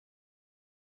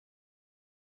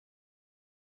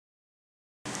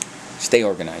Stay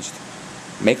organized.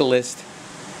 Make a list.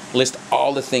 List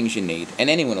all the things you need. And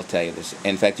anyone will tell you this.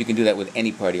 In fact, you can do that with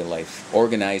any part of your life.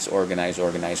 Organize, organize,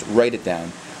 organize. Write it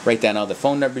down. Write down all the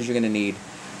phone numbers you're going to need.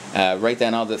 Write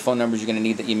down all the phone numbers you're going to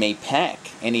need that you may pack,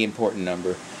 any important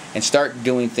number. And start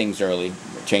doing things early.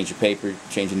 Change your paper,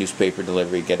 change the newspaper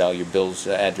delivery, get all your bills,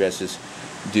 addresses.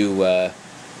 Do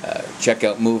check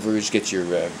out movers, get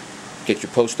your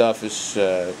post office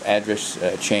address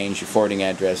change, your forwarding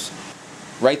address.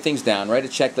 Write things down. Write a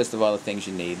checklist of all the things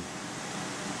you need.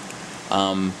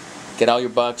 Get all your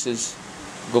boxes.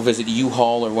 Go visit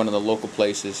U-Haul or one of the local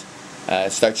places.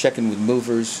 Start checking with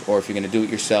movers, or if you're going to do it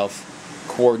yourself,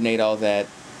 coordinate all that.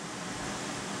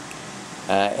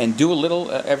 And do a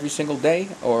little every single day,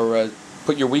 or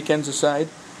put your weekends aside.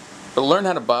 But learn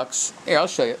how to box. Here, I'll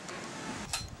show you.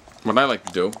 What I like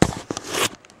to do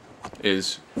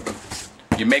is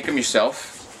you make them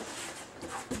yourself.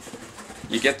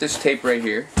 You get this tape right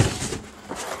here.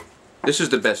 This is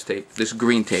the best tape, this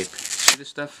green tape. See this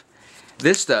stuff?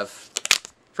 This stuff,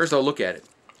 first of all, look at it.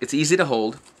 It's easy to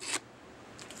hold.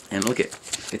 And look at it.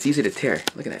 It's easy to tear.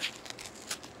 Look at that.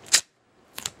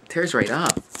 It tears right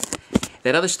off.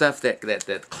 That other stuff, that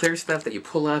clear stuff that you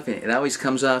pull off, and it always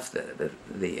comes off the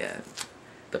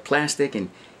plastic, and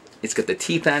it's got the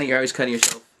teeth on it. You're always cutting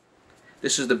yourself.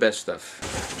 This is the best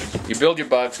stuff. You build your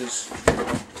boxes,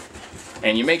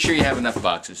 and you make sure you have enough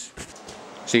boxes.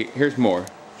 See, here's more.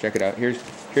 Check it out.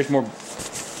 Here's more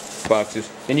boxes.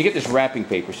 Then you get this wrapping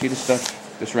paper. See this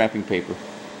stuff? This wrapping paper.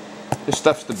 This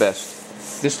stuff's the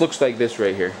best. This looks like this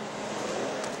right here.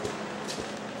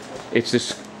 It's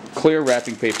this clear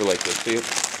wrapping paper like this. See it?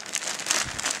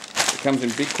 It comes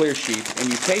in big clear sheets, and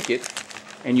you take it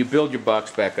and you build your box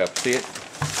back up. See it?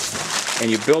 And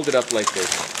you build it up like this.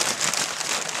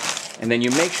 And then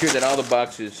you make sure that all the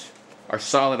boxes are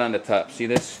solid on the top. See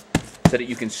this? So that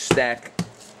you can stack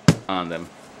on them.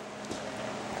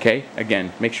 Okay?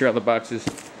 Again, make sure all the boxes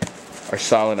are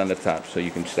solid on the top so you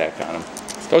can stack on them.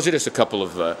 Those are just a couple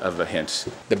of hints.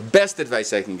 The best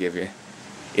advice I can give you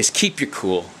is keep your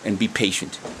cool and be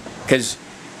patient. Because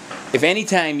if any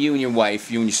time you and your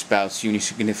wife, you and your spouse, you and your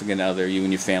significant other, you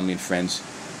and your family and friends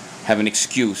have an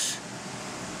excuse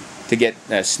to get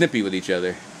snippy with each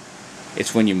other,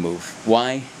 it's when you move.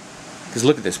 Why? Because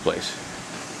look at this place.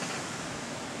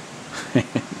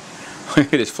 Look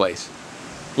at this place.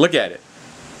 Look at it.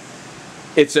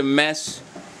 It's a mess.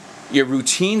 Your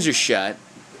routines are shot.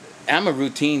 I'm a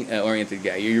routine-oriented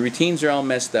guy. Your routines are all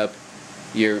messed up.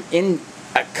 You're in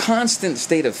a constant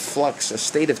state of flux, a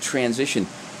state of transition.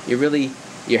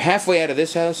 You're halfway out of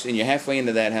this house, and you're halfway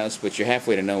into that house, but you're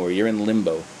halfway to nowhere. You're in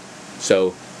limbo.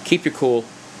 So keep your cool.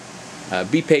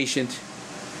 Be patient,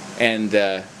 and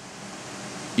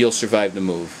you'll survive the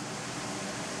move.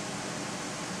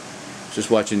 Just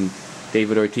watching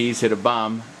David Ortiz hit a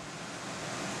bomb.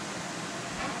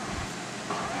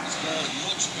 This ball is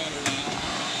much better now.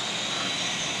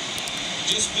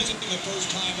 Just missed it the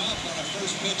first time up on a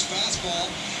first pitch fastball.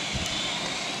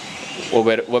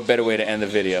 What better way to end the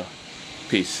video?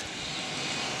 Peace.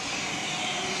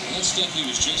 That stuff he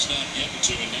was just not getting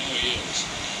to, and now he is.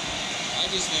 I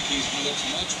just think he looks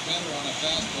much better on a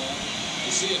fastball.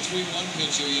 You see a 3-1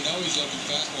 pitcher, you know he's looking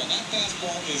fastball. That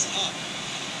fastball is up.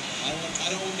 I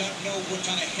don't know what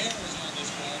kind of hair is on this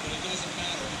ball, but it doesn't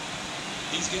matter.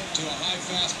 He's getting to a high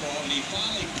fastball, and he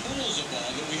finally pulls a ball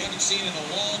that we haven't seen in a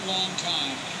long, long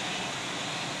time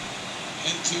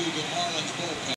into the Marlins bullpen.